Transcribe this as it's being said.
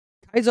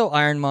Kaizo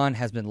Ironmon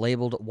has been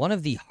labeled one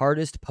of the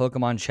hardest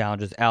Pokemon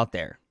challenges out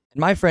there.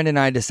 And my friend and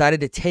I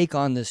decided to take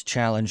on this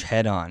challenge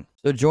head on.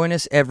 So join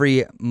us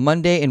every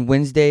Monday and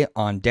Wednesday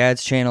on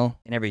Dad's channel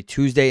and every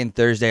Tuesday and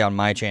Thursday on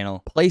my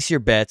channel. Place your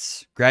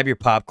bets, grab your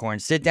popcorn,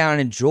 sit down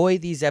and enjoy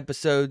these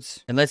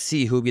episodes, and let's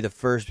see who will be the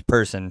first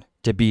person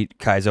to beat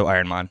Kaizo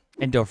Ironmon.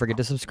 And don't forget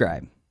to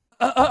subscribe.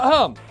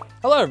 Hello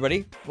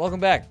everybody,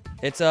 welcome back.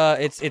 It's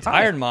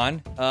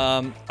Ironmon.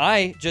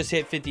 I just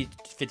hit 50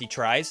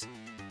 tries.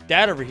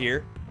 Dad over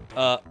here,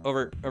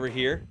 over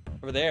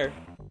there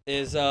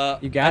is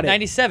you got it.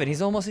 97.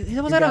 He's almost at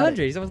 100.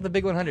 He's almost the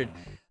big 100.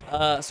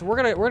 So we're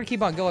gonna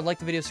keep on going. Like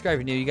the video, subscribe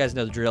if you're new. You guys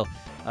know the drill.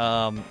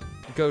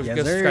 Go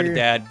subscribe to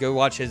Dad. Go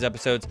watch his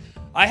episodes.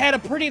 I had a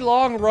pretty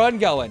long run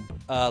going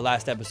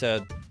last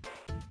episode.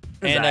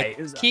 And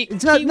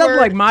it's not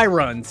like my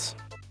runs.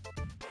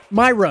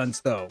 My runs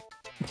though.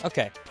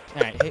 Okay.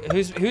 All right.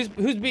 Who's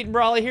beating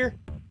Brawley here?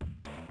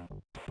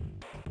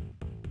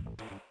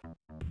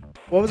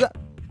 What was that?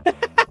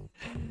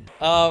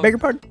 Beg your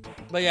pardon?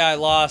 But yeah, I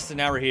lost, and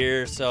now we're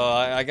here. So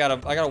I got a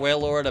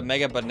Wailord, a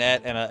Mega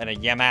Banette, and a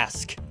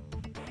Yamask.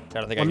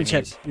 Let me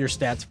check your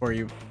stats for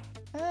you.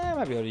 I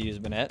might be able to use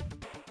Banette.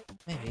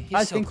 Maybe. He's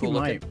I so think cool you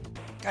looking.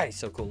 might. God, he's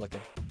so cool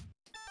looking.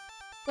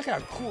 Look at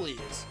how cool he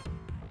is.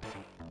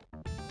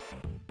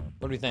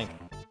 What do we think?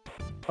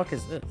 Fuck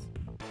is this?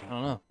 I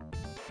don't know.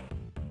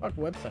 Fuck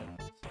website.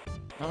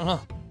 I don't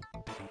know.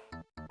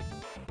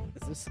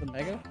 Is this the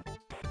Mega?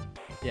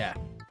 Yeah.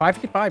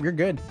 555, you're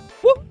good.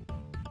 Woo!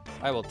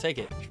 I will take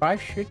it.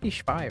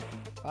 555.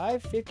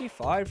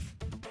 555.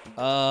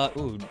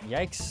 Ooh,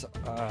 yikes.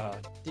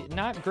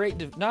 Not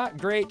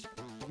great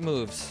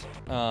moves.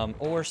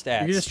 Or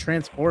stats. You can just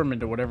transform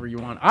into whatever you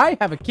want. I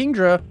have a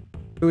Kingdra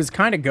who is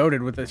kind of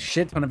goated with a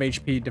shit ton of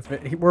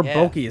HP. We're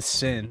bulky as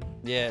sin.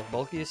 Yeah,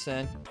 bulky as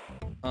sin.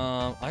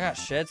 I got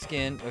Shed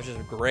Skin, which is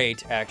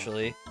great,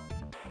 actually.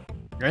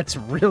 That's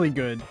really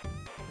good.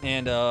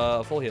 And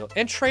full heal.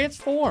 And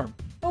transform.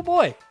 Oh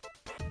boy.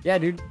 Yeah,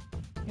 dude.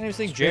 I name this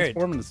thing Jared.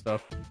 Transforming the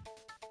stuff.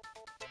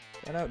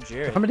 Shout out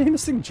Jared. I'm gonna name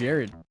this thing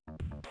Jared.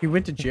 He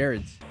went to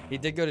Jared's. He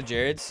did go to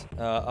Jared's.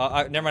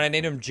 Never mind, I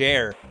named him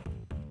Jer.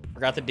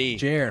 Forgot the D.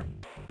 Jer.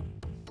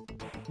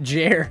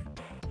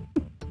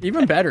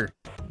 Even better.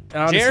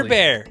 Honestly. Jer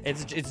Bear.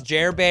 It's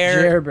Jer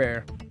Bear. Jer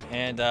Bear.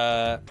 And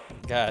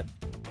got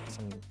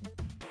some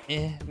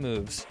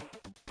moves.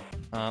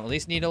 At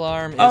least Needle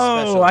Arm is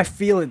special. I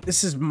feel it.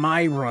 This is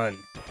my run.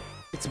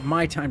 It's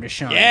my time to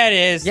shine. Yeah, it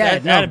is. Yeah,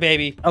 not a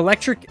baby.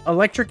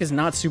 Electric is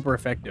not super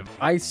effective.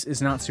 Ice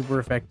is not super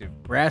effective.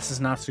 Grass is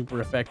not super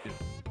effective.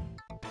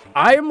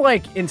 I'm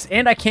like,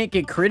 and I can't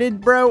get critted,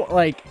 bro.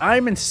 Like,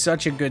 I'm in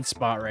such a good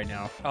spot right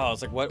now. Oh, I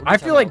was like, what? I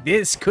feel like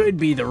this could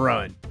be the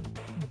run.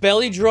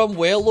 Belly Drum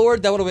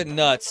Wailord? That would have been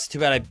nuts. Too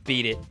bad I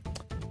beat it.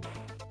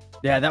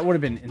 Yeah, that would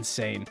have been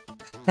insane.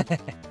 Could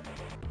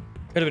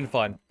have been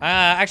fun.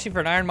 Actually, for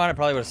an Ironmon, it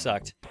probably would have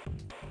sucked.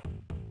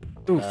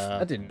 Oof,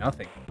 that did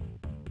nothing.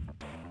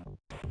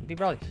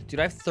 Dude,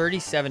 I have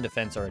 37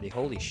 defense already.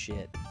 Holy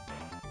shit.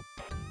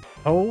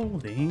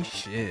 Holy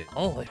shit.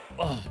 Holy.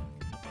 Oh.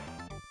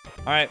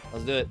 All right,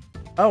 let's do it.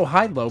 Oh,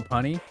 hi, low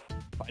punny.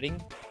 Fighting.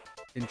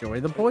 Enjoy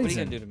the poison. What are you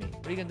gonna do to me?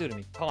 What are you gonna do to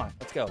me? Come on,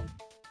 let's go.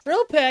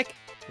 Drill Peck.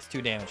 It's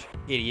 2 damage.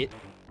 Idiot.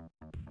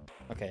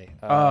 Okay.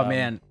 Oh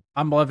man,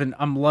 I'm loving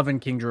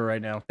Kingdra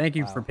right now. Thank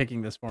you for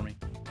picking this for me.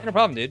 No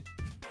problem, dude.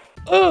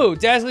 Oh,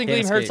 Dazzling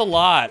Gleam hurts a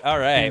lot. All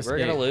right, we're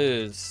gonna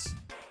lose.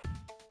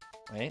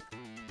 Wait.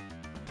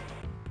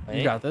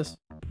 You got this.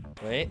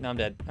 Wait, no, I'm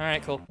dead. All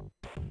right, cool.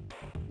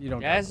 You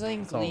don't.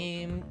 Dazzling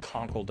Gleam,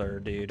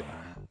 Conkeldurr, dude.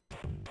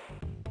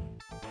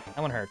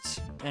 That one hurts.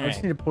 I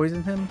just need to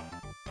poison him.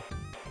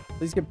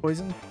 Please get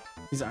poisoned.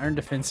 He's iron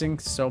defensing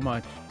so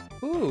much.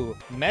 Ooh,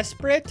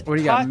 Mesprit. What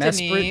do you got?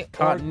 Mesprit,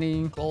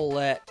 Cottony,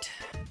 Golett.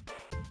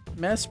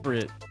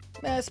 Mesprit.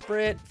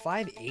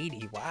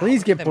 580. Wow.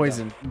 Please get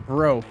poisoned,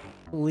 bro.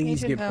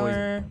 Please get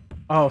poisoned.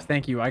 Oh,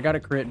 thank you. I got a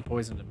crit and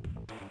poisoned him.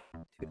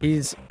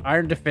 He's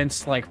iron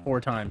defense like 4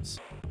 times.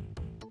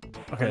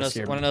 Okay, want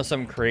to know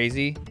something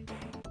crazy?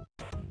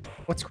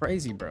 What's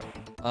crazy, bro?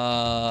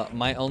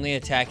 My only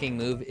attacking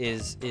move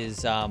is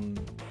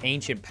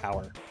Ancient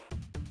Power.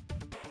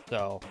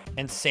 So,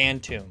 and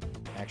Sand Tomb.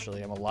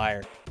 Actually, I'm a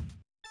liar.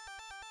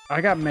 I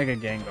got Mega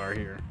Gengar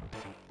here.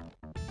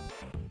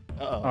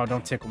 Uh-oh. Oh,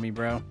 don't tickle me,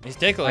 bro. He's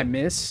tickling. I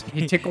miss.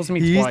 He tickles me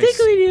twice. He's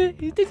tickling you.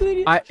 He's tickling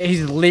you.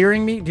 He's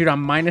leering me. Dude,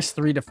 I'm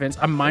 -3 defense.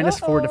 I'm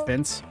 -4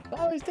 defense.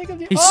 Oh, he's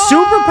tickling you. He's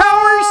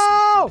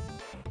superpowers!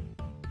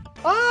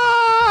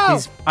 Oh!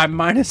 I'm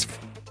minus...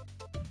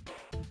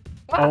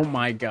 Oh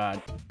my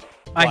god.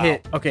 I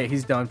hit. Okay,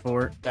 he's done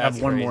for. I have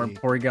one more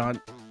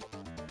Porygon.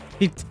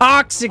 He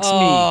toxics me.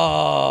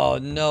 Oh,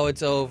 no,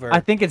 it's over. I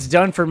think it's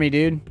done for me,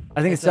 dude.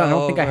 I think it's done. I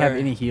don't think I have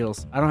any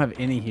heals. I don't have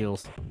any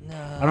heals.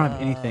 No. I don't have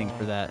anything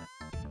for that.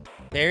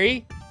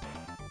 Berry?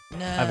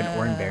 No. I have an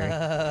orange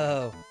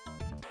berry.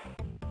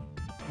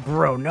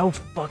 Bro, no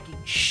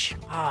fucking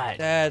shot.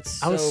 That's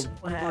so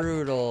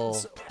brutal.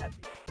 So happy.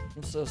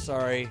 I'm so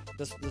sorry.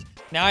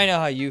 Now I know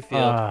how you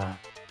feel.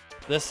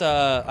 This,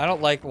 I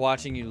don't like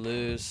watching you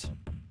lose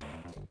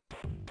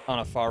on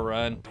a far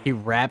run. He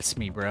raps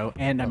me, bro,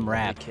 and I'm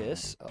wrapped.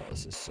 Kiss. Oh,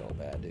 this is so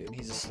bad, dude.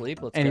 He's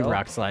asleep. Let's And go. he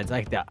rock slides.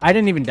 I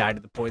didn't even die to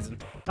the poison.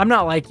 I'm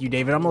not like you,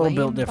 David. I'm a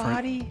little bit different.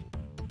 Body?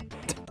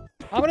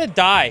 I'm gonna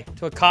die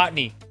to a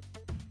cottony.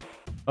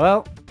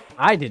 Well,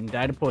 I didn't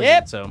die to poison,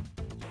 Yep. so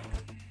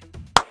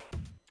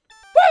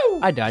Woo!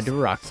 I died to a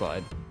rock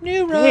slide.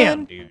 New run.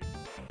 Damn, dude.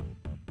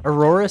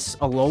 Auroras,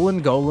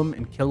 Alolan Golem,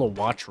 and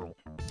Kilowattrel.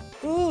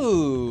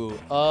 Ooh,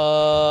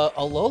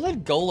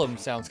 Alolan Golem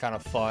sounds kind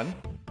of fun.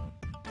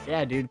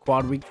 Yeah, dude.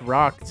 Quad weak to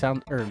rock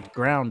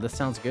ground. That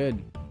sounds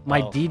good. My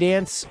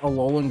D-Dance,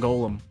 Alolan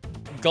Golem.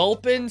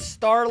 Gulpin,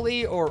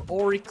 Starly, or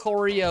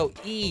Oricorio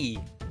E?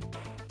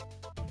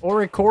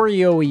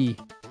 Oricorio-y.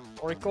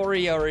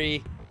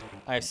 Oricorio.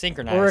 I have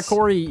synchronized.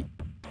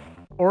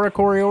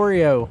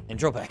 Oricorio. And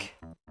Drobek.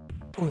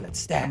 Ooh, that's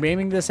stat. I'm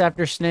naming this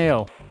after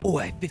Snail. Ooh,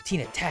 I have 15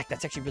 attack.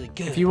 That's actually really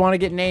good. If you want to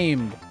get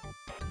named,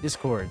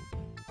 Discord.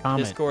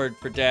 Comment. Discord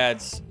for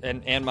dads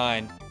and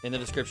mine in the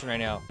description right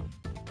now.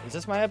 Is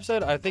this my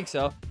episode? I think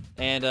so.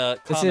 And comment.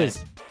 This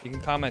is. You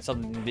can comment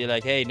something and be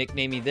like, "Hey,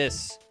 nickname me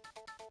this,"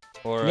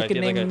 or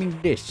Nickname me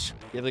this.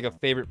 you have like a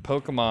favorite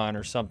Pokemon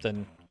or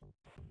something.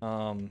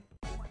 You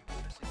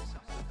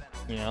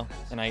know,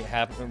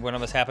 and one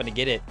of us happen to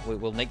get it,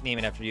 we'll nickname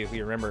it after you if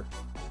we remember.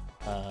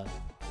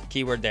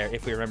 Keyword there,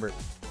 if we remember.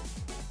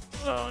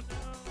 Oh no!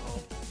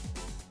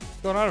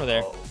 What's going on over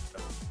there?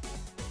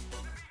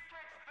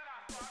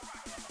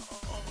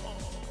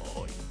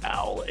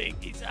 Howling.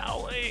 He's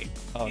howling.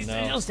 Oh He's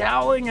no! just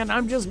howling, and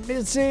I'm just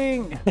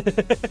missing.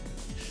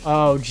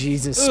 Oh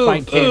Jesus!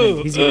 Spike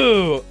cannon.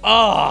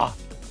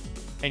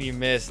 And you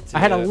missed. I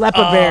had a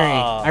Lepa berry.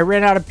 I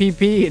ran out of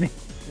PP, and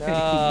No.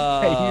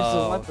 I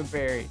used a Lepa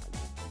berry.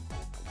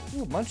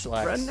 Ooh,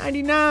 Munchlax. Run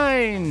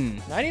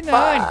 99.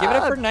 99. Give it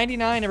up for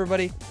 99,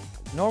 everybody.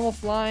 Normal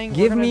flying.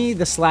 Give me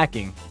the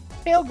slacking.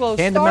 Pale Glow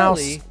Panda Mouse,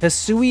 Starly.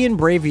 Hisuian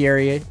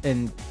Braviary,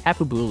 and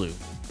Tapu Bulu.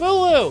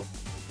 Bulu.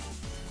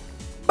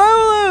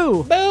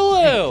 Bulu!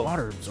 Bulu.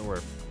 Water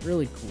absorb.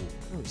 Really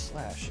cool. Ooh,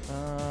 slash.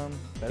 Better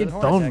Get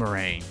than Bone Hornetech.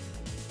 Meringue.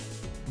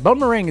 Bone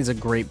Meringue is a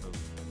great move.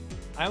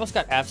 I almost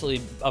got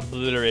absolutely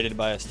obliterated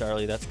by a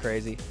Starly. That's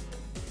crazy.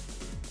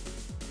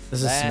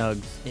 This That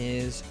is Snugs.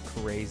 is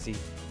crazy.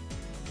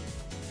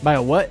 By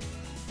a what?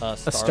 A A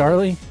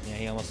Starly? Yeah,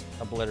 he almost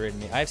obliterated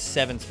me. I have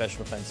 7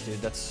 special defense,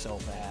 dude. That's so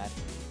bad.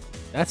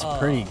 That's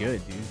pretty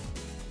good, dude.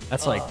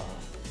 That's like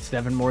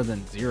 7 more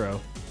than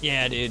 0.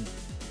 Yeah, dude.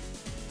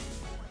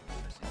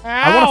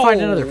 I want to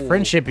find Ow! another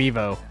friendship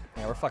Evo.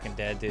 Yeah, we're fucking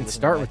dead, dude. And There's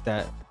start no way. with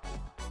that.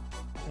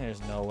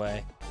 There's no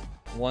way.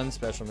 One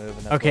special move.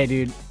 And that's Okay,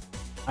 dude.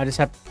 I just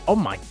have... Oh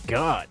my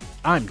god.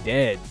 I'm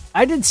dead.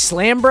 I did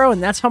Slam, bro,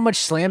 and that's how much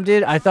Slam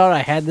did. I thought I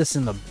had this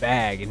in the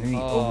bag, and then he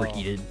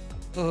overheated.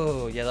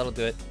 Oh, yeah, that'll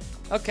do it.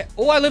 Okay.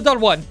 Oh, I lived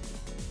on 1.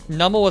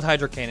 Numble with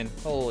Hydro Cannon.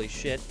 Holy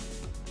shit.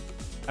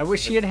 I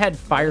wish he had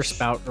Fire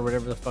Spout or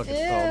whatever the fuck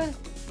it's called.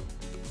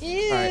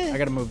 Yeah. Alright, I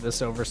gotta move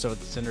this over so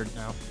it's centered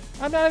now.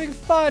 I'm not having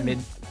fun.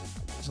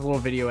 Just a little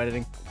video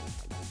editing.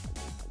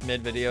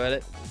 Mid video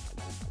edit.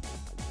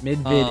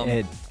 Mid-vid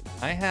ed.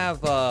 I have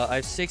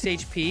 6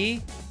 HP.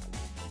 And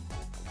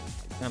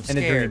I'm And a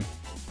scared. dream.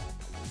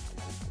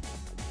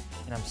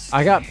 And I'm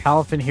scared. I got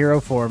Palafin Hero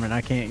form and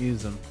I can't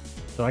use them.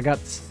 So I got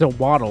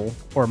Swaddle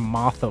or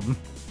Motham.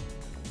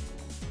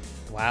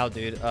 Wow,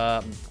 dude.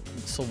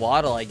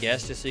 Swaddle, I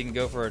guess, just so you can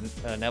go for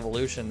an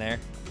evolution there.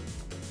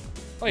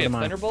 Oh, yeah, am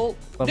I? Thunderbolt.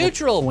 Level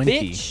Neutral,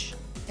 20. bitch.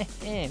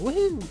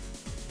 Woohoo.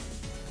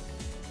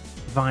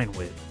 Vine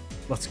Whip.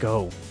 Let's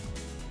go.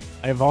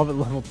 I evolve at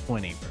level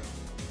 20, bro.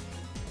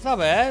 It's not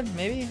bad,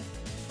 maybe.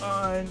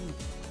 Fun.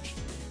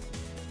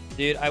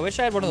 Dude, I wish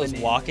I had one of those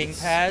Bananas. walking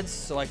pads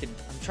so I could.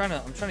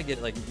 I'm trying to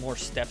get like more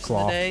steps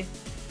Claw. in the day.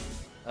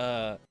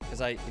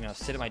 Because I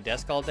sit at my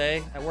desk all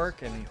day at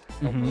work and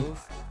don't move.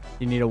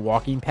 You need a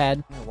walking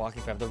pad? I need a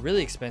walking pad. They're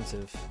really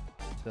expensive.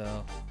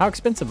 So How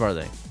expensive are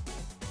they?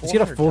 Let's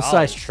get a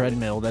full-size $400,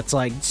 treadmill that's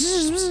like...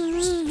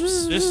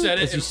 just set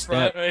as it you in front.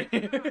 step.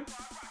 Right?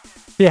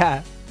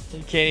 Yeah. You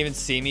can't even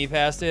see me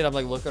past it. I'm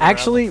like looking.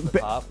 Actually, around, like, the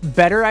top.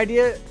 better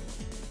idea.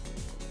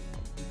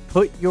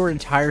 Put your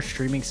entire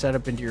streaming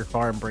setup into your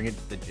car and bring it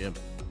to the gym.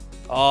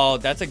 Oh,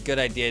 that's a good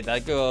idea.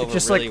 That'd go over It's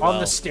just really like well. on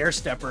the stair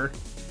stepper.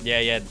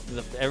 Yeah.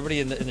 Everybody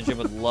in the gym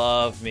would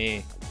love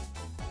me.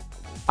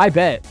 I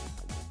bet.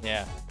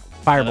 Yeah.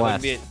 Fire That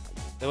blast.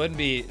 wouldn't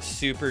be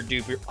super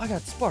duper. I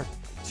got spark.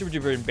 Super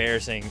duper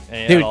embarrassing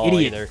at Dude, all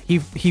idiot. either.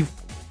 He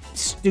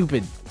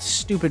stupid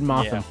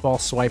Motham Yeah.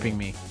 false swiping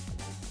me.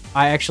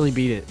 I actually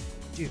beat it.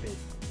 Stupid.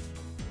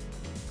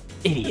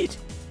 Idiot.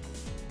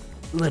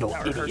 Little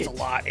That idiot. hurts a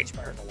lot. HP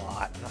hurts a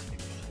lot.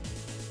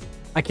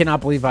 I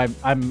cannot believe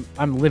I'm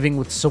living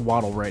with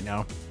Swaddle right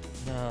now.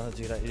 No,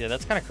 dude. Yeah,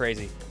 that's kind of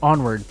crazy.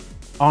 Onward.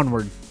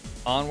 Onward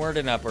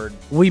and upward.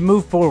 We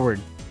move forward.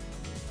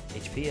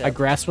 HP I up.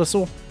 grass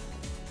whistle.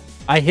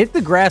 I hit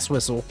the grass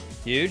whistle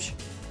Huge.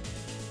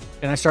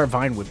 and I start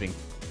vine whipping.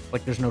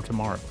 Like there's no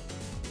tomorrow.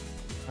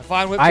 I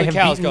find whip I the have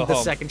cows beaten go the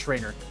home. second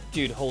trainer.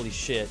 Dude, holy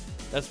shit.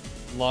 That's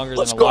Longer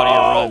Let's than a lot of go!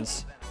 your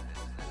runs.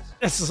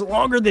 This is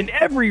longer than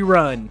every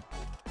run.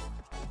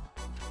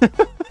 No!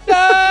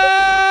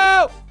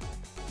 I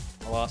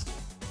lost.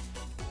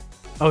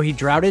 Oh, he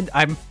droughted.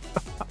 I'm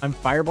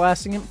fire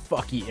blasting him.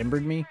 Fuck, he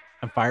embered me.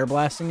 I'm fire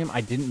blasting him.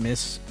 I didn't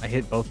miss. I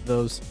hit both of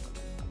those.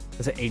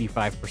 That's an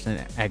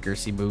 85%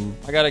 accuracy move.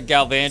 I got a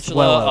Galvantula,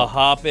 Swellow. a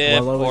Hop It,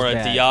 Swellow or is a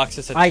bad.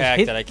 Deoxys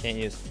attack that I can't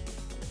use.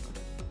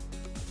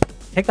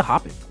 Take the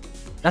hop it.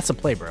 That's the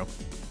play, bro.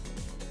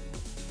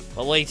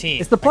 Level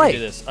 18. It's the play. I can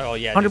do this. Oh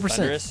yeah, 100%.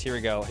 100%. Here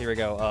we go. Here we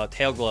go.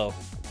 Tail Glow.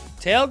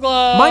 Tail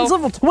Glow. Mine's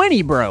level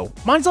 20, bro.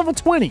 Mine's level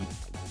 20.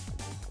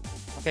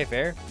 Okay,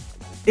 fair.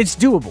 It's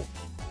doable.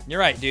 You're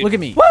right, dude. Look at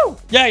me. Woo!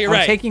 Yeah, you're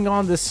right.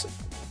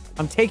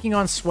 I'm taking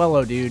on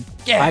Swellow, dude.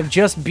 Yeah. I've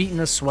just beaten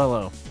a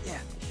Swellow. Yeah.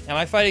 Am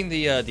I fighting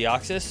the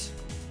Deoxys?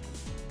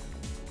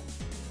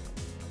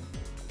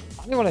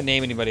 I don't want to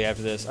name anybody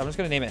after this. I'm just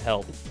gonna name it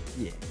Help.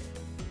 Yeah.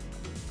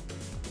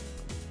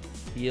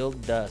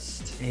 Field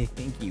Dust. Hey,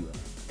 thank you.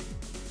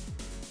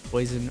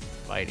 Poison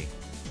fighting.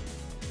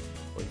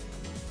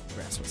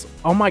 Grass whistle.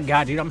 Oh my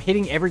god, dude, I'm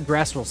hitting every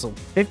grass whistle.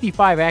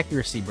 55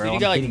 accuracy, bro. Dude, you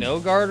got like no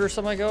guard or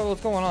something like that?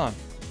 What's going on?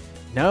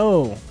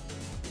 No.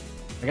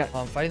 I got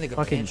I'm fighting the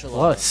fucking Galvantula.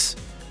 plus.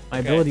 My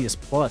Okay. ability is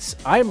plus.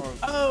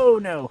 Oh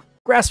no.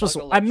 Grass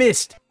whistle. I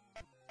missed.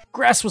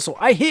 Grass whistle.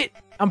 I hit.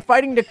 I'm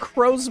fighting the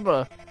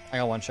Necrozma. I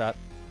got one shot.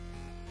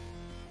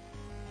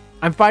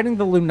 I'm fighting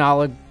the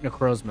Lunala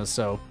Necrozma,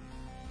 so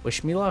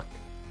wish me luck.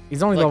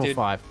 He's only Luck, level dude.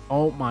 5.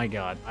 Oh my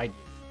god. I'm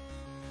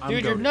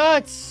Dude, you're goated.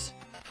 nuts.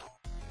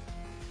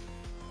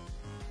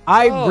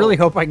 I Oh. really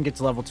hope I can get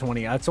to level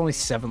 20. It's only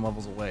 7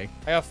 levels away.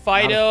 I got Out of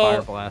Fido,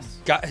 Fire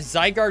Blast. got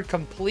Zygarde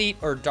Complete,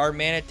 or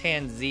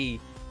Darmanitan Z.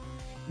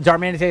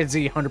 Darmanitan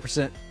Z,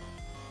 100%.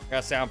 I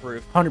got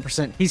Soundproof.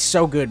 100%. He's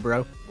so good,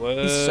 bro.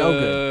 Whoa. He's so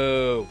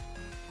good.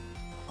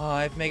 Oh,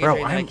 I have Mega Bro,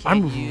 Drain that I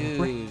I'm can't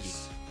wrecking.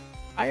 use.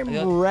 I am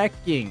Yeah.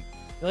 wrecking.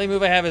 The only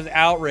move I have is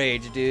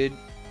Outrage, dude.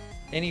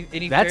 Any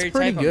That's fairy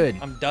pretty type, good.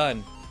 I'm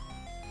done.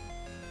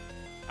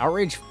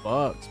 Outrage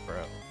fucks, bro.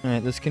 All right,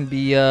 this can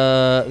be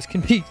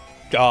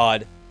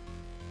God.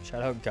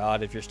 Shout out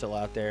God if you're still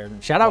out there.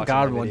 And Shout out watching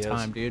God my one videos.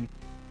 time, dude.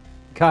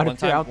 God, One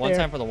if you're time- out one there,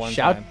 time for the one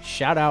shout, time.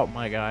 Shout out,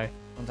 my guy.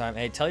 One time.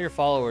 Hey, tell your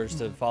followers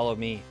to follow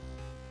me.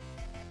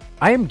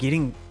 I am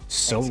getting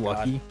so Thanks, God.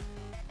 lucky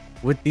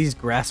with these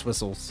grass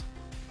whistles.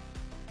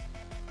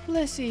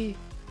 Blissy.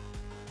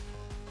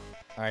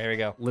 All right, here we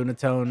go.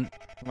 Lunatone.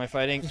 Am I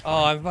fighting?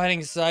 Oh, I'm fighting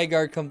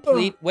Zygarde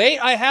Complete. Wait,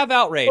 I have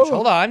Outrage.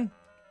 Hold on.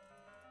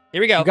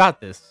 Here we go. You got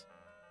this.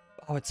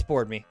 Oh, it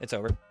spored me. It's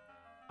over.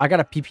 I got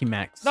a PP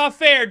max. Not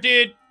fair,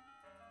 dude.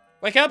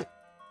 Wake up.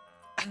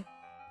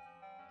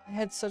 I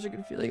had such a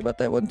good feeling about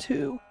that one,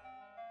 too.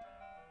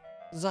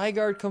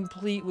 Zygarde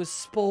Complete with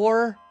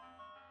Spore.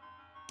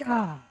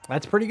 God.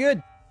 That's pretty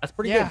good. That's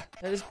pretty Yeah,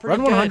 good. that is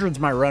pretty Run good. 100's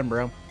my run,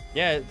 bro.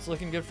 Yeah, it's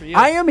looking good for you.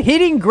 I am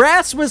hitting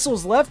grass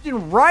whistles left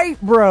and right,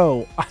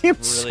 bro. I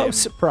am so am-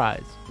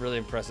 surprised. Really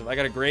impressive. I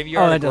got a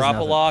Graveyard, that a does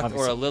nothing, Grappaloct,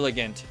 or a obviously.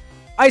 Lilligant.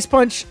 Ice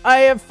Punch. I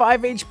have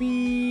 5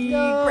 HP.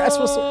 Grass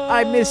whistle.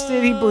 I missed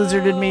it. He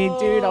blizzarded me,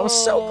 dude. I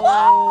was so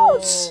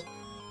close.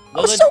 I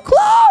was so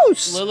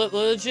close.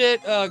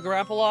 Legit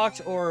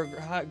Grappaloct or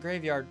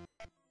Graveyard.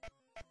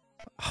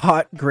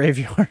 Hot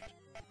graveyard.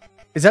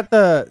 Is that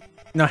the...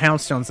 No,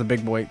 Houndstone's the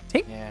big boy.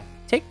 Take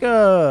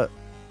Yeah.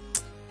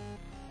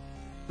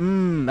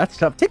 that's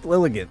tough. Take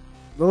Lilligant.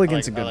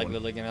 Lilligant's a good I like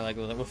one. Lilligant. I like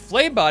Lilligant. With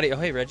Flame Body. Oh,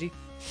 hey, Reggie.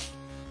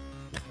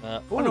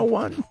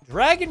 101.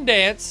 Dragon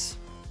Dance.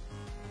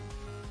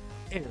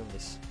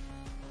 Airless.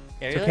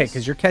 It's okay,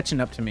 because you're catching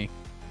up to me.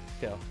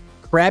 Go.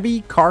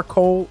 Krabby,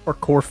 Carcole, or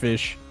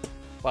Corefish.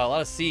 Wow, a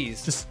lot of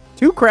C's. Just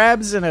 2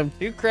 crabs and a...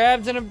 2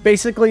 crabs and a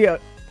Basically a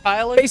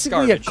pile of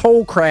basically a garbage.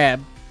 coal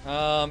crab.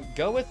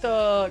 Go with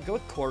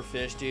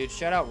Corefish, dude.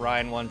 Shout out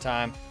Ryan one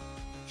time.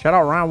 Shout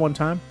out Ryan one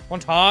time. One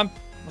time.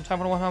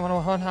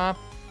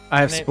 I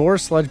have And it- Spore,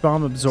 Sludge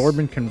Bomb, Absorb,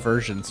 and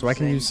Conversion, so I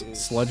can Same use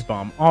dudes. Sludge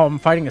Bomb. Oh, I'm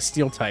fighting a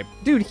Steel type.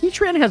 Dude,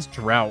 Heatran has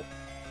Drought.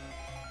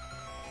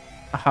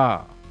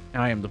 Aha.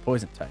 Now I am the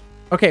Poison type.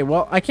 Okay,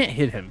 well, I can't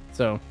hit him,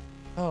 so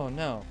Oh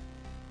no.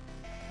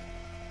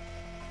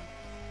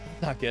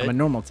 Not good. I'm a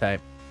normal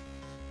type.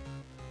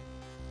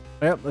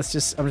 Well, I'm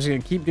just gonna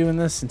keep doing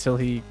this until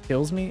he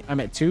kills me. I'm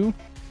at 2.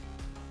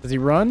 Does he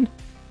run?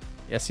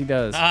 Yes, he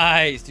does.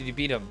 Nice. Did you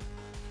beat him?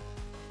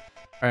 All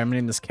right, I'm gonna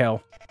name this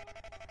Kel.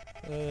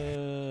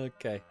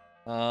 Okay.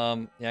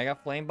 Yeah, I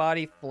got Flame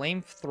Body,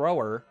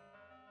 Flamethrower.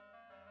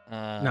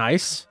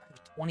 Nice.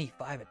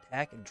 25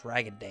 attack and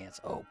Dragon Dance.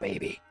 Oh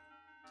baby.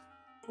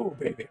 Oh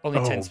baby. Only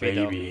Oh, 10 speed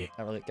baby.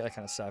 though. That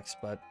kind of sucks,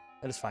 but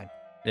that is fine.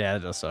 Yeah,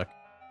 that does suck.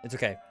 It's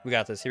okay. We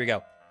got this. Here we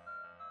go.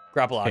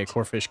 Grapple Okay,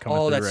 Corefish coming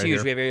Oh, through that's right huge.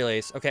 here. We have Aerial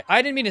Ace. Okay,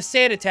 I didn't mean to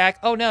say it attack.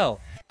 Oh no.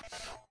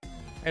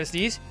 I gotta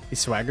sneeze. He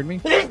swaggered me.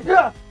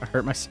 I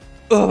hurt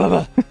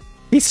myself.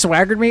 He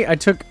swaggered me. I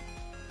took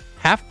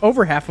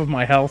over half of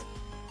my health,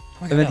 Oh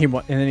my and then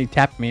God, he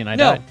tapped me, and I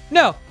no.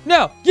 died.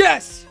 No.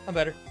 Yes. I'm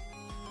better.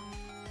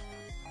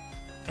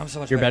 I'm so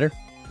much You're better.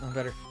 I'm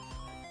better.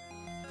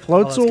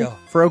 Floatzel, go.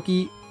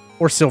 Froakie,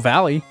 or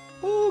Silvally.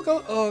 Oh, people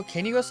go? Oh,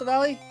 can you go to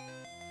Valley?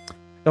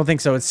 Don't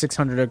think so. It's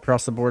 600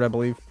 across the board, I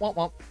believe. Womp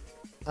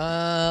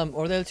womp.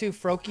 Or the other two,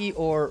 Froakie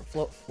or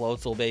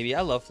Floatzel, baby.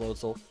 I love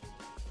Floatzel.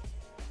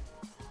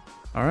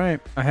 All right,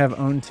 I have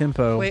own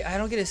tempo. Wait, I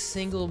don't get a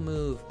single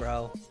move,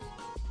 bro.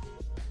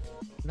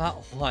 Not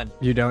one.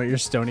 You don't? You're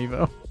Stone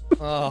Evo.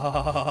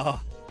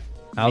 Oh.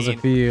 How's it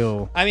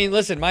feel? I mean,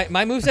 listen, my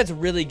moveset's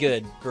really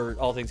good for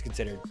all things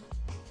considered.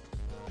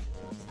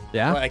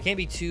 Yeah? Well, I can't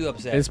be too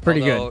upset. It's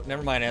pretty good.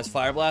 Never mind, as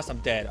Fire Blast, I'm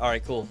dead. All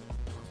right, cool.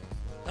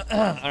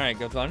 All right,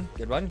 good run.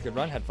 Good run. Good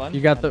run. Had fun.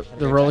 You got the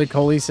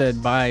roly-poly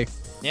said bye.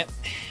 Yep.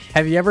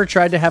 Have you ever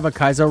tried to have a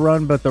Kaizo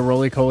run, but the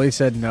roly-poly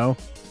said no?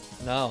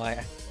 No,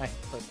 I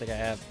don't think I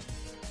have.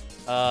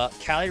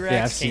 Calyrex,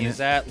 Yeah, I've can seen use it.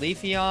 that.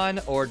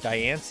 Leafeon or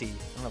Diancie.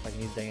 I don't know if I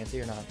can use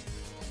Diancie or not.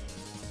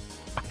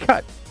 I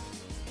got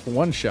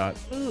one shot.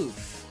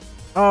 Oof.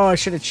 Oh, I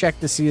should have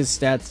checked to see his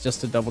stats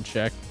just to double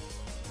check.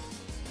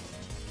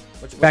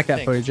 What Back you that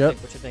think? footage up.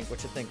 What you think?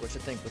 What you think? What you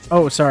think? What you think?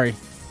 Oh, sorry.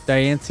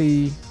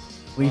 Diancie, yeah,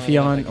 I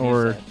Leafeon, can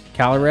or use that.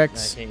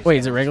 Calyrex? No, I can't use Wait,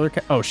 is it Calyrex. regular?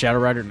 Oh, Shadow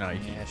Rider? No, you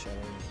can't. Yeah, Shadow.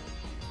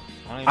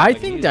 I don't even know I if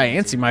can think use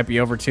Diancie might be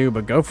over too,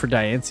 but go for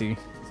Diancie.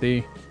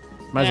 See?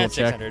 Might as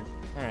well check. 600.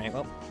 All right,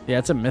 well, Yeah,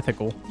 it's a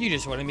mythical. you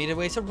just wanted me to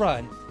waste a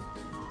run.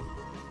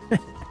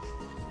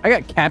 I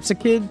got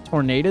Capsicid,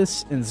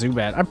 Tornadus, and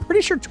Zubat. I'm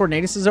pretty sure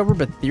Tornadus is over,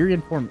 but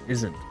Therian form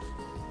isn't.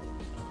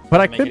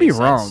 But I Doesn't could make be any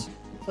wrong. sense.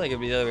 I feel like it'd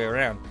be the other way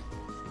around.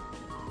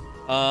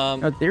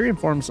 No, Therian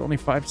form's only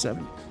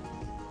 570.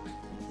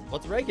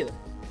 What's regular?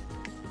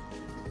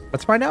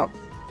 Let's find out.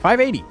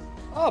 580.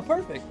 Oh,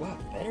 perfect. Wow,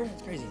 better?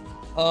 That's crazy.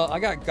 I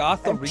got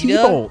Gothorita.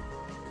 T-Bolt.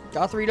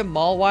 Gothorita,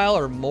 Mawile,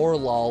 or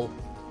Morlul.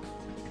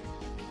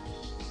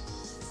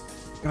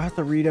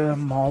 Gothorita,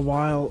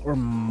 Mawile, or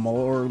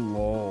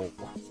Morlul.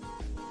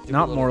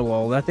 Not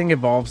Morlul. That thing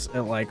evolves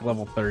at like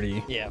level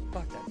 30. Yeah,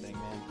 fuck that thing,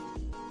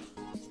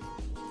 man.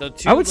 So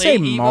two I would say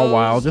late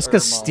Mawile, Evos just or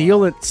because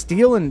Mawile?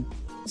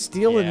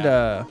 Steel and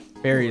Yeah.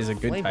 Fairy is a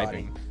good Flame Body.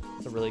 typing.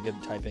 That's a really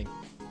good typing.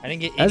 I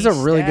didn't get That's any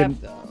a really stab,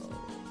 good- though.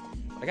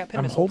 I got Pin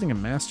I'm Missile. holding a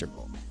Master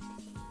Ball.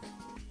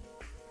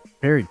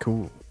 Very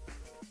cool.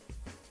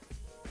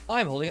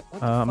 I'm holding it.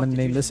 What the I'm fuck gonna did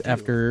name you this just do?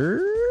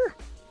 after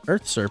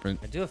Earth Serpent.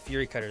 I do a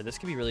Fury Cutter. This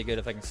could be really good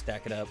if I can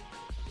stack it up.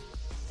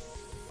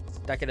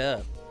 Stack it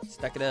up.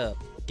 Stack it up.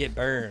 Get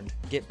burned.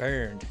 Get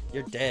burned.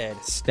 You're dead.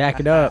 Stack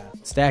it up.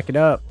 Stack it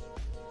up.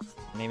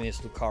 Naming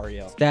this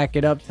Lucario. Stack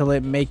it up till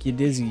it make you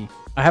dizzy.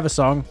 I have a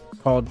song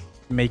called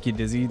Make You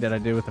Dizzy that I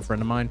did with a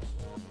friend of mine.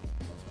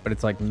 But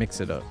it's like mix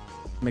it up.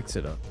 Mix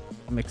it up.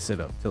 Mix it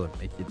up till it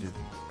make you dizzy.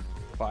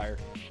 Fire.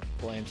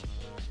 Flames.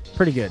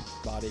 Pretty good.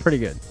 Body. Pretty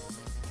good.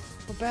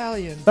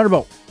 Rebellion.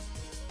 Thunderbolt.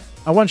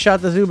 I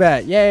one-shot the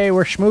Zubat. Yay,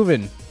 we're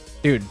schmoving.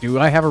 Dude, do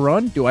I have a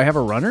run? Do I have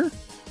a runner?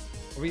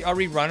 Are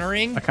we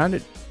runnering? I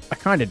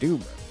kinda do,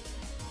 bro.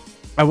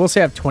 I will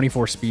say I have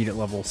 24 speed at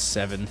level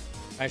 7.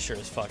 I sure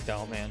as fuck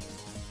don't, man.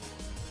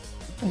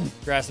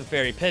 Grass and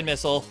Fairy. Pin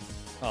Missile.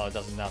 Oh, it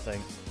does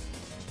nothing.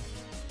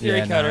 Fury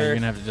Yeah, no, Cutter. you're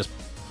gonna have to just...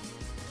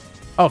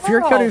 Oh,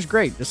 Fury Oh. Cutter's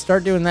great. Just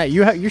start doing that.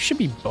 You should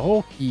be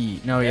bulky.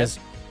 No, he Yeah. has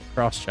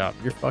cross chop.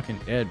 You're fucking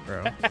dead,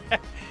 bro. I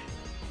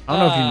don't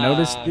know if you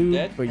noticed, dude,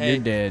 dead? but Hey.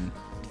 you're dead.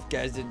 You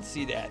guys didn't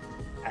see that.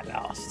 I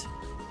lost.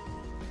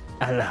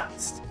 I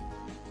lost.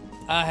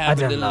 I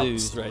happened to done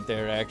lose lost. right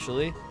there,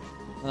 actually.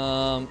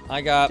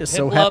 I got Just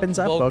so Piplup, happens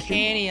I fucking-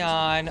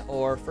 Volcanion,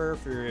 or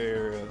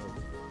Furfuru.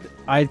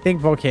 I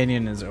think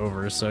Volcanion is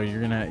over, so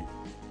you're gonna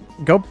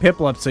go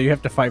Piplup, so you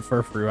have to fight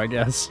Furfrou, I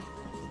guess.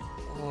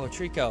 Oh,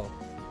 Trico.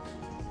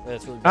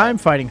 That's really bad. I'm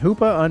fighting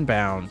Hoopa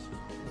Unbound.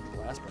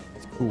 Glass Burn.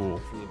 That's Cool.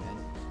 Good for you,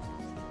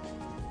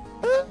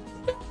 man.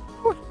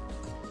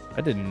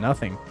 I did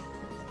nothing.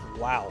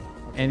 Wow.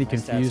 And he My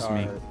confused stats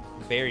me. are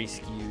very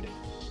skewed.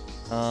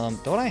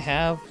 Don't I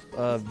have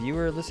a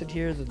viewer listed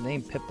here with the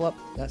name Piplup?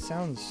 That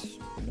sounds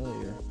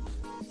familiar.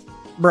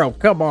 Bro,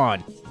 come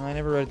on. I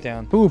never wrote it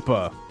down.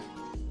 Hoopa.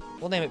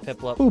 We'll name it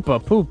Piplup.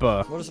 Poopa,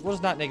 Poopa. We'll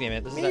just not nickname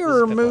it. This is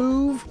Mirror Piplup.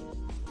 move.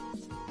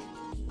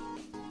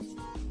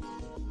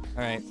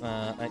 All right,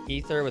 an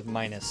Ether with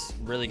minus.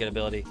 Really good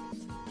ability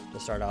to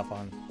start off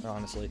on,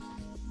 honestly.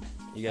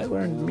 You I guys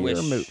learned wish,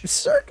 mirror move.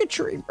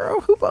 Circuitry, bro.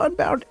 Hoopa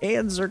Unbound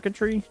and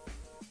Circuitry.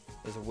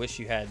 just wish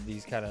you had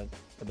these kind of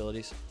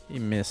abilities. You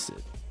missed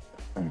it.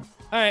 All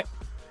right.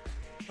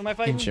 Who am I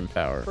fighting? Ancient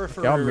power.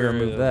 For- Y'all mirror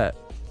move that.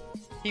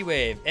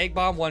 T-Wave. Egg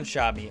Bomb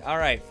one-shot me. All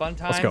right, fun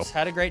Let's times. go.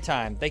 Had a great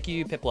time. Thank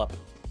you, Piplup.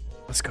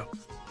 Let's go.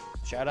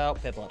 Shout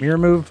out, Piplup. Mirror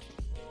move.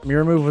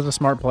 Mirror move was a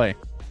smart play.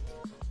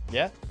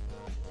 Yeah?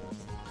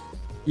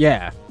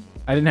 Yeah.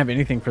 I didn't have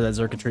anything for that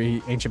Circuitry.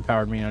 He ancient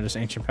powered me, and I just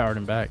ancient powered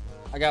him back.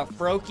 I got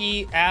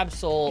Froakie,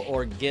 Absol,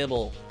 or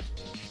Gibble.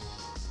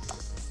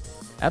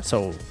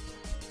 Absol.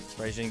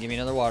 Surprised you didn't give me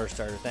another water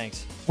starter.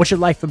 Thanks. What's your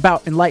life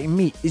about? Enlighten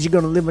me. Is you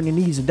gonna live on your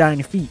knees or die on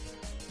your feet?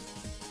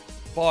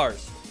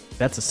 Bars.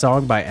 That's a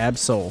song by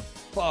Absol.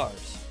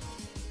 Bars.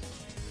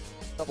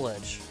 Double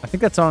Edge. I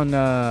think that's on.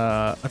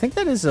 I think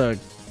that is an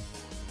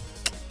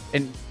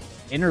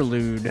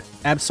interlude,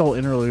 Absol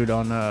interlude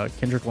on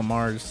Kendrick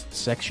Lamar's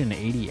Section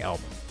 80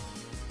 album.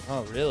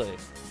 Oh, really?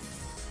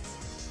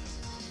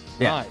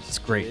 Yeah, Nice, it's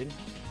great. dude.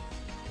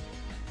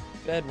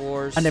 Bed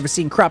Wars. I never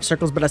seen crop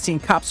circles, but I seen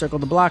cop circle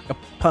the block of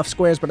puff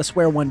squares, but I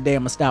swear one day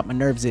I'm gonna stop. My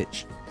nerves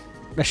itch.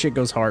 That shit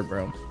goes hard,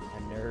 bro.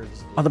 My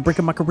nerves. On the brink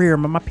of my career,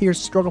 my peers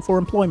struggle for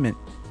employment.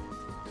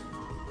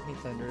 Hey,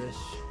 Thunderous.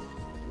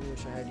 I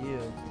wish I had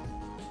you.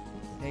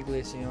 Hey,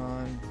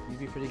 Glaceon. You'd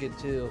be pretty good,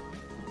 too.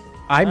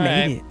 I All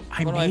made right. it.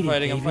 I what made am I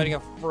fighting? it, I'm fighting a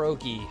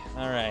Froakie.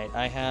 All right.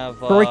 I have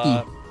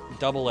Froakie.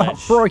 double Oh, edge.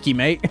 Froakie,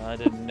 mate. I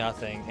did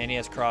nothing. And he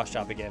has cross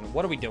chop again.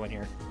 What are we doing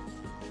here?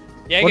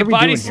 Yeah, What get are we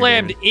body doing here,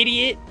 slammed, David?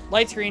 idiot.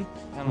 Light screen.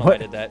 I don't know What? why I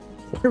did that.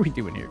 What are we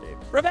doing here, Dave?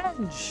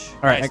 Revenge. All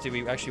right, Nice, dude.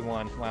 We actually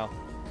won. Wow.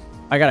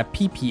 I got a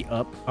PP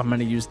up. I'm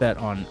gonna use that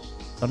on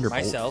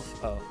Thunderbolt. Myself.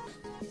 Oh.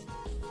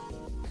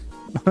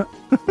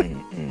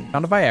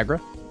 Found a Viagra.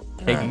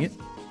 Taking it.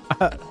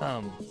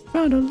 Um.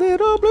 Found a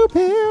little blue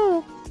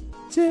pill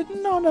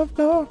sitting on the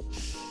floor.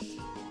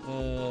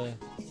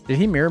 Did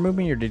he mirror move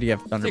me or did he have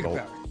Secret Thunderbolt?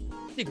 power.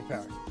 Secret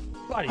power.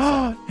 Body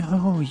Oh slam.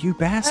 no, you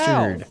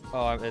bastard!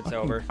 Oh, it's Fucking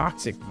over.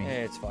 Toxic me.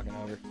 It's fucking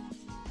over.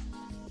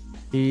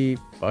 He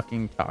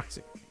fucking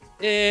toxic.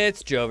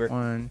 It's Jover.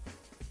 One.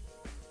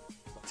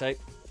 Type.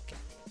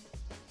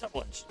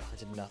 Double edge. I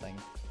did nothing.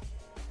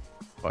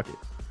 Fuck it.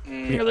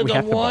 We we lived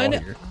have on to ball one.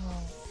 here.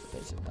 Oh,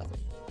 there's nothing.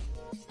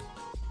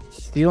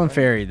 Steel and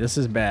Fairy. This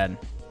is bad.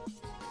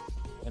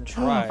 And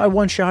try. I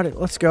one-shot it.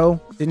 Let's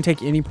go. Didn't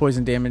take any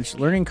poison damage.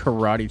 Learning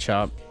Karate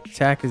Chop.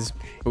 Attack is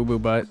boo-boo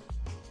butt.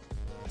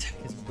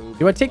 His boob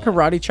Do I take butt.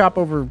 Karate Chop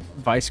over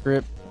Vice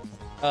Grip?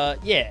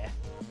 Yeah.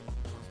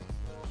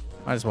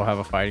 Might as well have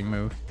a fighting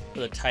move. For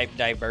the type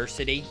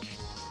diversity.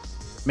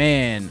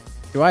 Man,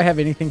 do I have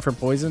anything for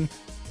poison?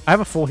 I have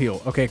a full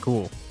heal. Okay,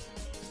 cool.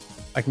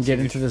 I can get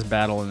into this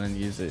battle and then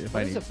use it if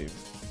I need to.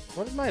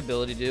 What does my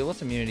ability do?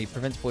 What's immunity?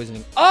 Prevents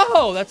poisoning.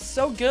 Oh, that's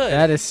so good.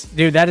 That is,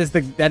 dude. That is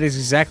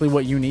exactly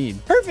what you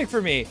need. Perfect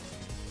for me.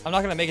 I'm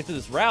not gonna make it through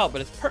this route,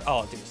 but it's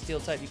oh, dude, steel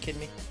type. You kidding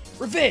me?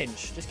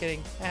 Revenge. Just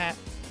kidding. I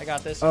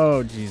got this.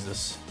 Oh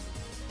Jesus,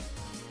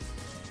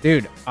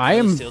 dude. I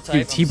Really am. steel type?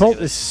 Dude, I'm sick T-Bolt of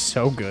this. is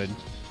so good.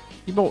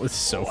 T-Bolt is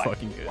so I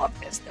fucking good. love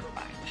this. Never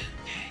mind.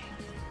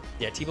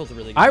 Yeah, T-Bolt's a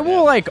really good. I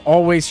will like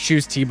always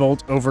choose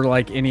T-Bolt over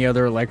like any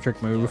other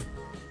electric move.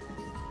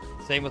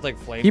 Same with like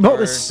flame. T-Bolt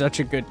is such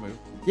a good move.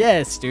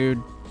 Yes,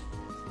 dude.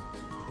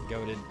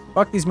 Goated.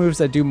 Fuck these moves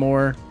that do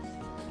more,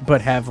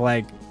 but have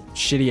like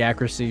shitty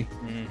accuracy.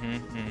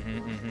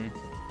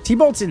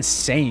 T-Bolt's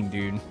insane,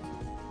 dude.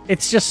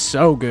 It's just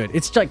so good.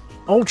 It's like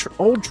old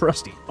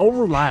trusty, old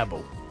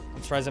reliable.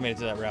 I'm surprised I made it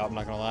to that route. I'm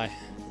not gonna lie.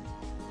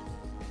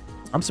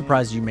 I'm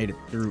surprised you made it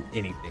through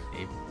anything,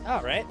 Dave.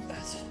 All right.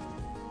 That's...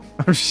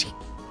 I'm just-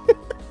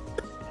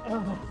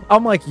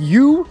 I'm like,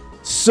 you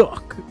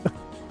suck.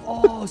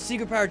 Oh,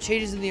 secret power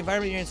changes in the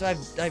environment you're in. So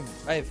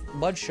I have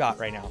mud shot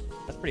right now.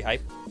 That's pretty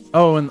hype.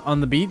 Oh, and on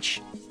the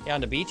beach? Yeah,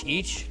 on the beach,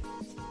 each.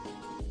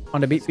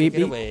 On the beach, Get a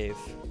beach? wave.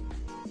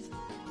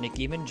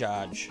 Nicki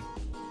Minaj.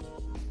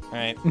 All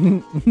right.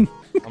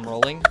 I'm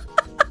rolling.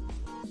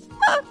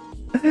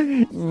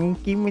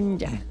 Nicki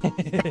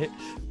Minaj.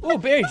 Oh,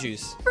 berry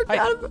juice.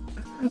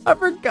 I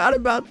forgot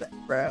about that,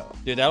 bro.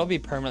 Dude, that'll be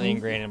permanently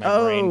ingrained in my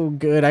Oh, brain.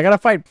 good. I gotta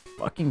fight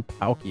fucking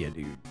Palkia,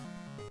 dude.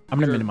 I'm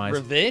gonna minimize.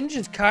 Revenge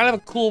is kind of a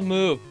cool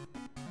move.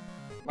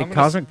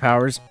 Cosmic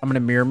powers. I'm gonna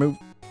mirror move.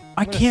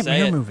 I gonna can't say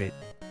mirror it. move it.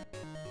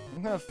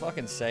 I'm gonna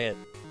fucking say it.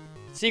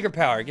 Secret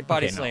power, get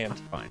body Okay, no, slammed.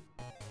 I'm fine.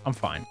 I'm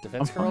fine.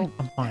 Defense I'm curl? fine.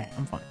 I'm fine.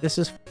 I'm fine. This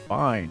is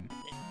fine.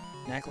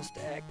 Knuckle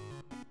stack.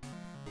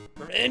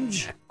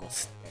 Revenge.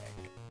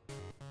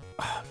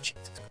 Oh,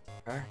 Jesus.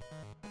 Power.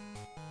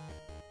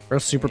 Bro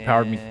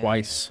superpowered me And-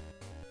 twice.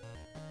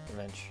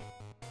 Revenge.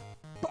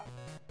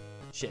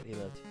 Shit, he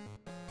lived.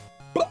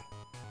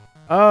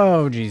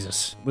 Oh,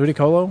 Jesus.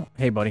 Ludicolo?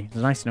 Hey, buddy. It's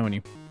nice knowing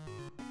you.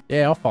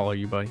 Yeah, I'll follow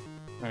you, buddy.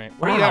 All right,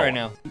 where are you at Wow. right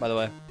now, by the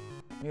way?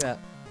 Where you at?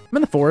 I'm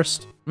in the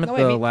forest. I'm at No,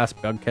 the wait, me- last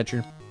bug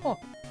catcher. Oh,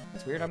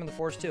 that's weird. I'm in the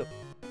forest too.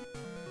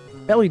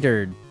 Belly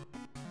Dird.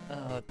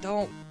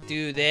 Don't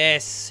do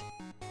this.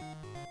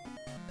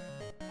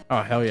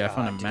 Oh, hell yeah. I found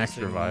God, a dude, max this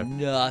is revive.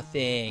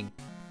 Nothing.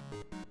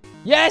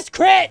 Yes,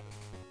 crit!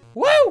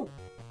 Woo!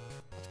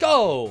 Let's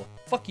go.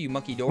 Fuck you,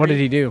 Monkey Dory. What did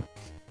he do?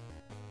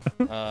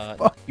 Uh,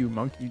 Fuck you,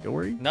 Monkey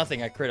Dory.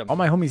 nothing. I crit him. All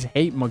my homies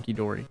hate Monkey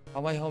Dory.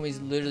 All my homies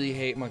literally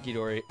hate Monkey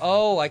Dory.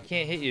 Oh, I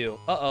can't hit you.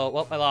 Uh-oh.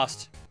 Well, I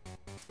lost.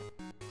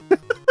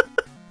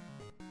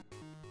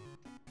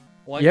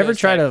 One You ever ghost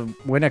try type. to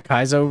win a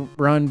Kaizo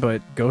run,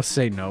 but ghosts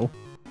say no?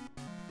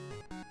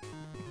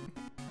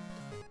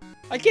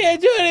 I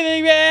can't do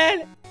anything,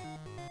 man!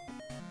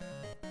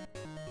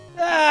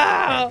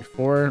 Ah!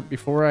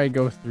 Before I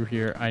go through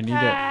here, I need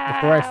to,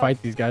 before I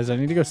fight these guys, I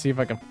need to go see if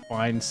I can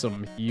find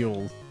some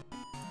heals.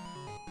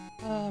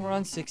 We're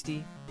on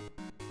 60.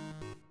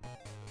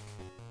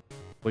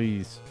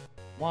 Please.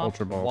 Womp,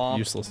 Ultra Ball, womp,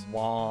 useless.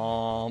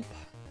 Womp.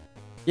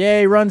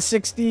 Yay, run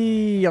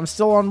 60! I'm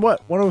still on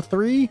what,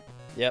 103?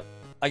 Yep.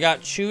 I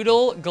got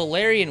Choodle,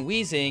 Galarian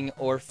Weezing,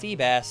 or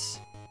Feebas.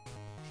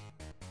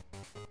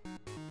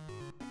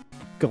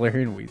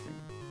 Galarian Weezing.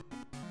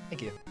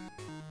 Thank you.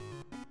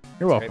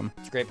 You're welcome.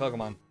 It's a great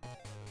Pokemon.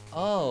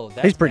 Oh,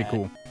 that's He's pretty bad.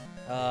 cool.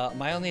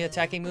 My only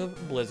attacking move,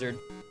 Blizzard.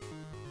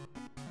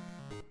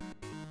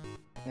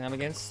 And I'm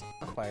against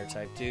a fire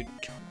type, dude.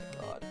 Oh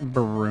my god.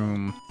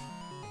 Broom.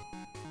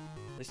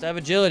 At least I have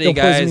agility, Don't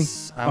poison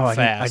guys. me. I'm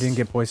fast. I didn't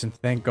get poisoned.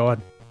 Thank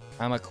God.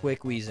 I'm a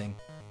quick wheezing.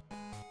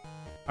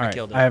 All right.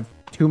 killed it. I have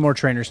 2 more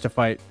trainers to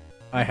fight.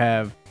 I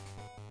have.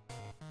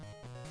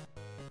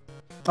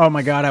 Oh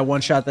my God! I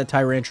one-shot that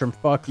Tyrantrum.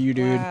 Fuck you,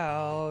 dude.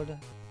 Loud.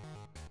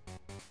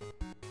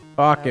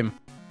 Fuck him.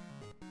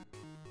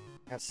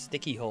 Got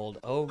sticky hold.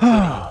 Oh,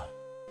 goody.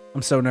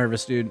 I'm so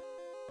nervous, dude.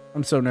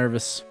 I'm so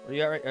nervous. Are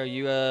you alright? Are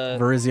you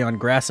Virizion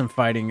grass and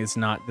fighting is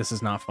not. This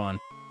is not fun.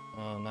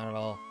 Oh, not at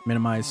all.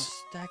 Minimize.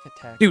 Oh, stack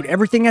attack. Dude,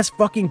 everything has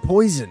fucking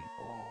poison.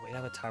 Oh, wait, I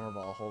have a timer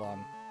ball. Hold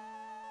on.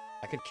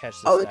 I could catch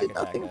this Oh, it stack did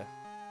nothing. attack.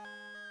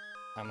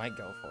 I might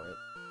go for it.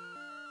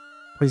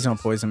 Please don't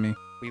poison me.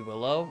 We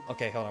Willow?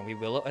 Okay, hold on. We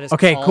Willow. I just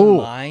Okay, Calm cool.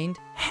 Mind.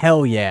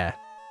 Hell yeah.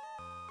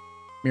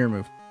 Mirror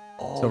move.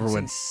 Oh,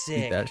 Silverwind. this thing's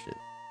Eat sick. that shit.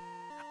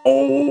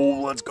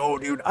 Oh, let's go,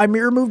 dude. I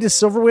mirror moved his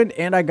Silverwind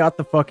and I got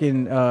the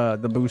fucking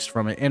the boost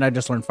from it. And I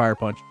just learned Fire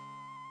Punch.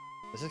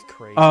 This is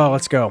crazy. Oh,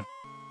 let's go.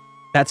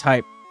 That's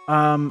hype.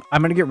 I'm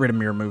gonna get rid of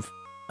mirror move.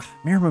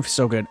 Mirror move's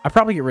so good. I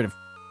probably get rid of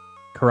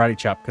Karate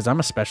Chop because I'm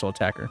a special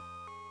attacker.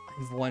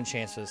 I have one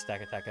chance for the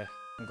stack attacker.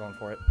 I'm going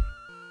for it.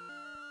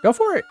 Go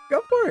for it.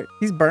 Go for it.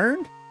 He's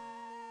burned.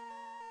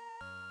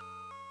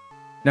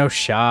 No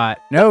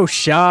shot. No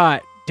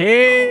shot.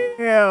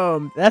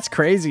 Damn. That's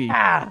crazy.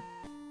 Yeah.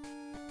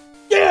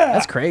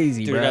 That's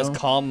crazy, Dude, bro. it has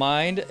Calm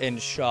Mind and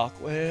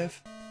Shockwave.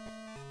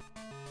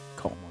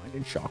 Calm Mind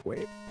and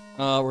Shockwave.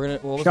 We're gonna.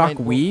 What was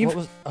Shockweave? what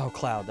was? Oh,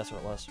 Cloud. That's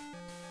what it was.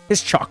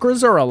 His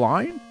chakras are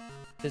aligned?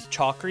 His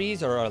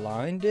chakras are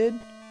aligned, dude.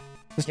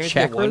 His Can we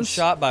get one chakras?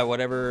 shot by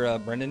whatever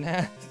Brendan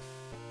has?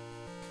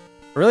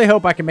 I really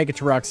hope I can make it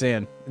to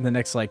Roxanne in the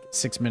next, like,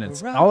 6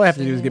 minutes. All I have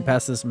to do is get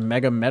past this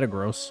Mega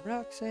Metagross.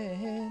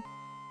 Roxanne.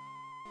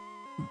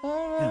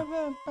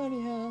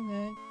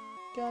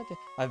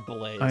 I've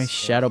blazed. I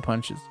Shadow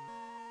Punches.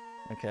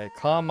 Okay,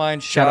 Calm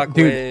Mind, Shadow-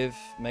 dude, Shockwave,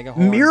 Mega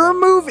Horn. Mirror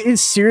move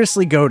is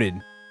seriously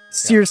goated.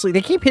 Seriously,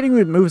 they keep hitting me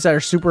with moves that are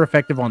super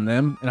effective on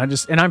them,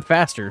 and I'm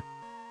faster.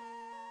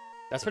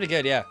 That's pretty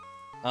good, yeah.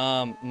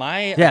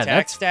 My Yeah, attack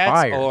that's stats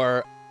fire.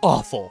 are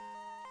awful.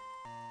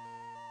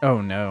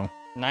 Oh no.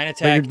 9 But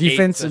attack. your 8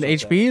 defense and special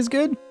attack. HP is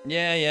good?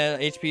 Yeah.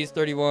 HP is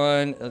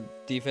 31.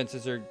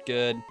 Defenses are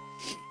good.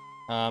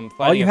 All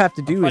Fighting you a- have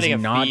to I'm do is fighting a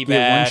not get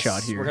Feebass. one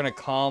shot here. We're gonna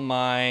Calm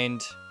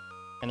Mind,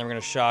 and then we're gonna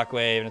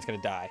Shockwave, and it's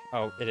gonna die.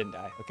 Oh, it didn't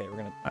die. Okay, we're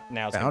gonna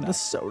now it's Found gonna a die.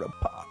 soda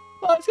pop.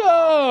 Let's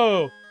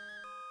go!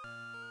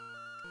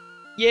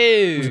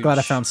 Huge. I'm just glad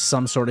I found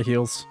some sort of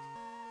heals.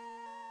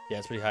 Yeah,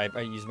 it's pretty hype.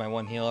 I used my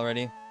one heal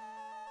already.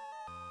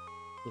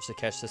 Just to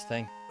catch this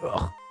thing.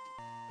 Ugh.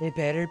 It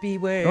better be You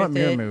worth know what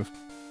mirror it. move?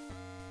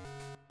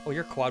 Oh,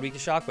 you're quad weak to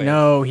Shockwave.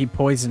 No, he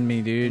poisoned me,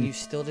 And dude. you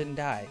still didn't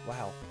die.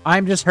 Wow.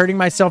 I'm just hurting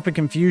myself in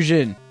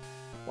confusion.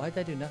 Why did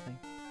I do nothing?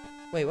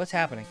 Wait, what's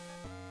happening?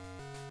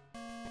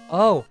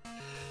 Oh.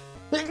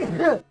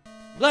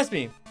 Bless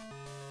me.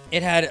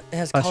 It has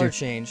Bless color you.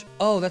 change.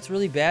 Oh, that's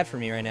really bad for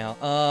me right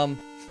now.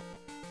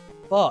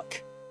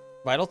 Fuck.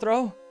 Vital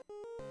throw?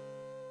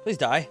 Please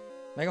die.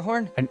 Mega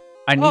Horn?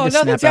 I need Oh, to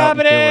snap nothing's out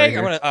and kill right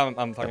happening! here.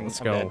 I'm fucking Let's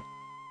I'm go. dead.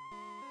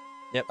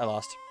 Yep, I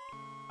lost.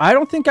 I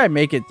don't think I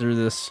make it through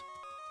this.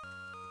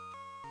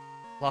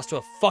 Lost to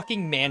a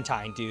fucking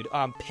Mantine, dude.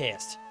 I'm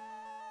pissed.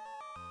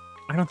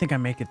 I don't think I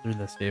make it through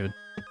this, David.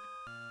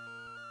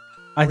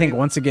 I think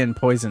once again,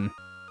 poison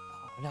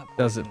Oh, not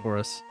does it poison. for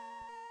us.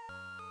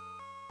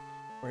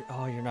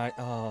 Oh, you're not.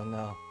 Oh,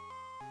 no.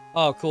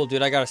 Oh, cool,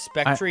 dude. I got a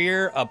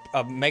Spectrier,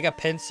 a Mega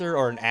Pinsir,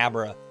 or an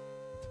Abra.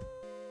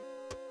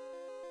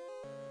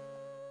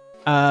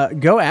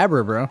 Go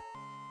Abra, bro.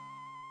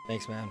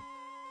 Thanks, man.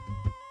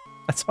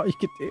 That's all you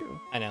could do.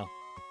 I know.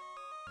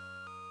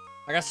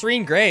 I got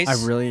Serene Grace.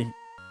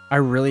 I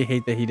really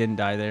hate that he didn't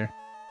die there.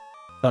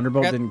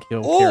 Thunderbolt didn't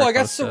kill. Oh, I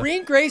got Caracosta.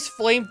 Serene Grace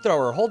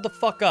Flamethrower. Hold the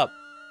fuck up.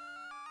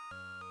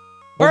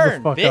 Hold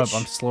Burn, the fuck bitch. up.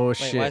 I'm slow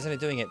as Wait, shit. why isn't it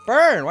doing it?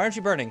 Burn! Why aren't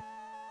you burning?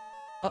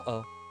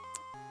 Uh-oh.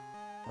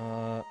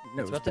 No,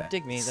 It's about to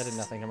dig me. That did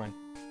nothing. Never mind.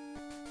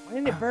 Why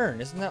didn't it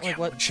burn? Isn't that like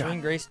what shot.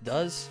 Serene Grace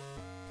does?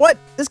 What?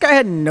 This guy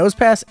had Nose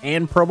Pass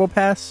and Probo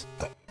Pass?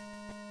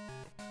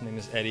 His name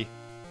is Eddie.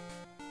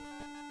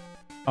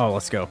 Oh,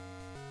 let's go.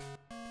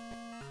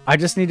 I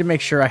just need to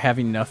make sure I have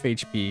enough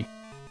HP.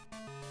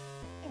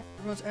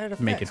 Everyone's added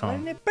effects. Make it Why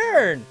home. didn't it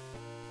burn?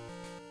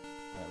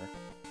 Whatever.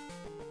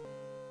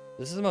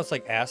 This is the most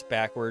like ass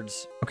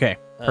backwards Okay,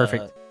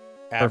 perfect.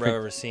 Abra Perfect. I've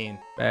ever seen.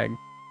 Bag.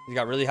 He's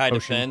got really high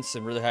Potion. defense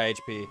and really high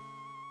HP.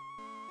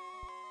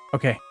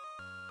 Okay.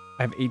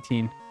 I have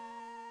 18.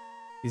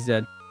 He's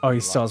dead. Oh, he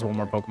still has Locked one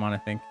more right Pokemon, I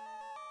think.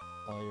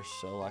 Oh, you're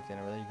so locked in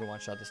over there. You can one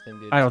shot this thing,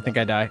 dude. I don't think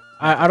I die.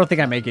 I don't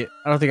think I make it.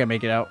 I don't think I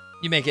make it out.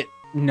 You make it.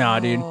 Nah,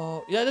 dude.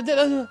 Oh,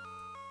 yeah,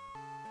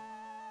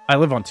 I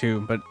live on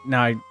 2, but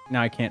now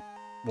I can't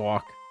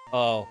walk.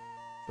 oh,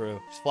 true.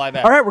 Just fly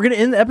back. All right, we're gonna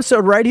end the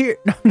episode right here.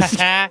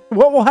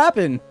 What will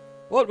happen?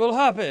 What will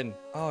happen?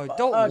 Oh,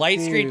 don't Fuck,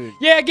 light screen. dude.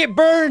 Yeah, get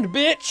burned,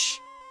 bitch.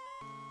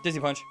 Dizzy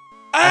punch.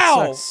 That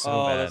Ow! sucks so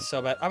Oh, bad. that's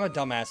so bad. I'm a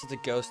dumbass. It's a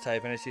ghost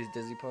type, and I see his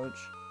dizzy punch.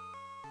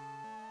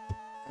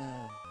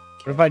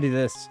 What if I do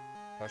this?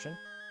 Caution?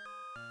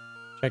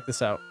 Check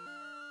this out.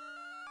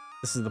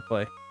 This is the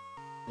play.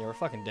 Yeah, we're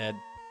fucking dead.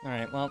 All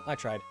right, well, I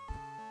tried.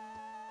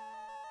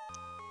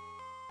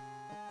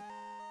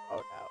 Oh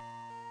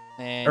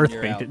no. And Earth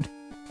you're painted.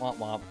 Out. Womp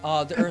womp.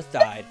 Oh, the earth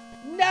died.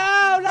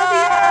 No,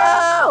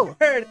 not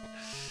the earth.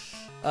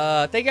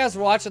 Thank you guys for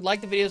watching.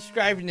 Like the video,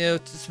 subscribe if you're new.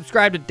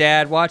 Subscribe to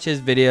Dad. Watch his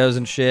videos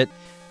and shit.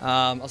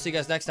 I'll see you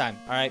guys next time.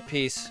 All right,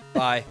 peace.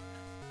 Bye.